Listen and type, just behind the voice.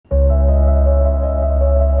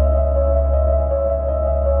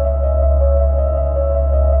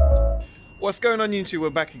What's going on, YouTube? We're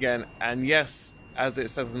back again, and yes, as it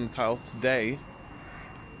says in the title, today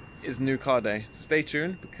is new car day. So stay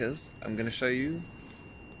tuned because I'm going to show you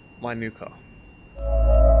my new car.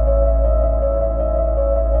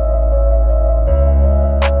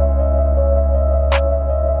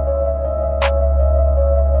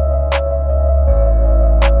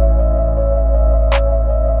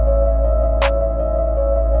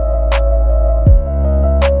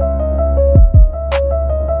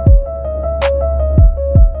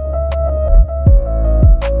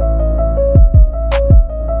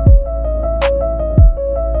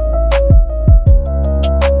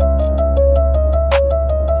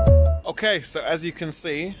 Okay, so as you can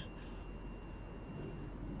see,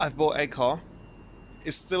 I've bought a car.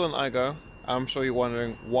 It's still an Aygo. I'm sure you're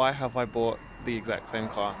wondering, why have I bought the exact same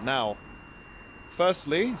car? Now,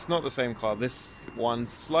 firstly, it's not the same car. This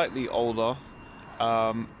one's slightly older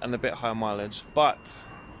and a bit higher mileage. But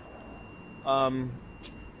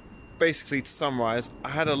basically, to summarize, I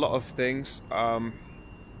had a lot of things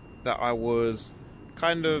that I was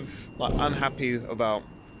kind of like unhappy about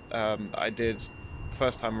that I did the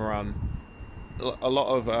first time around. A lot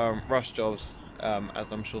of rush jobs,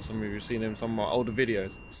 as I'm sure some of you have seen in some of my older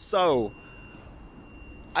videos. So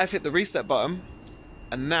I've hit the reset button,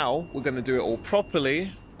 and now we're going to do it all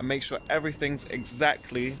properly and make sure everything's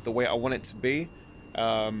exactly the way I want it to be,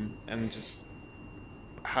 and just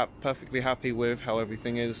perfectly happy with how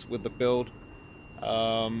everything is with the build.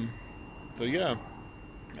 So yeah,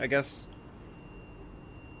 I guess,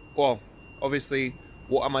 well, obviously,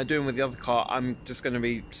 what am I doing with the other car? I'm just going to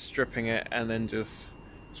be stripping it and then just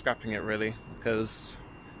scrapping it, really, because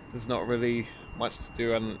there's not really much to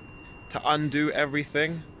do, and to undo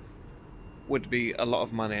everything would be a lot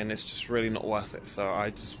of money, and it's just really not worth it. So I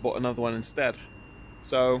just bought another one instead.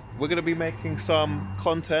 So we're going to be making some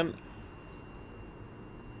content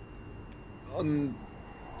on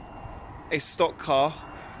a stock car,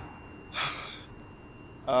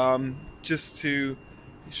 just to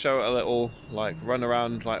show a little like run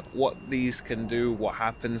around, like what these can do, what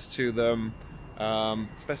happens to them,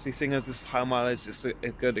 especially seeing as this high mileage. It's a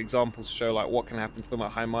good example to show like what can happen to them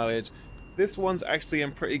at high mileage. This one's actually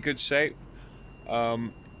in pretty good shape,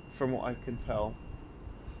 from what I can tell.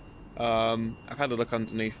 I've had a look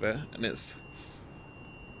underneath it and it's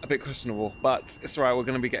a bit questionable, but it's alright. We're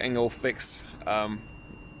going to be getting all fixed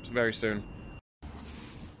very soon.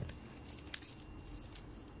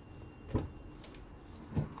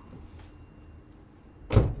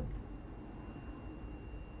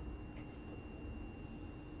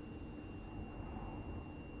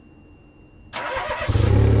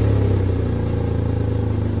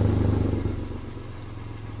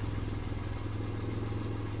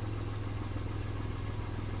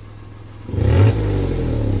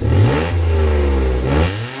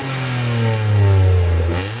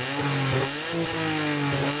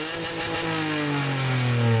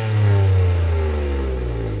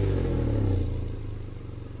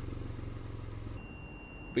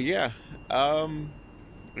 But yeah, I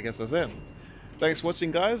guess that's it. Thanks for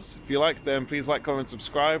watching, guys. If you like, then please like, comment,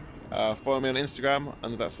 subscribe. Follow me on Instagram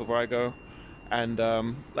under That's Silver Aygo, and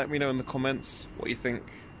let me know in the comments what you think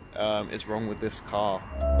is wrong with this car.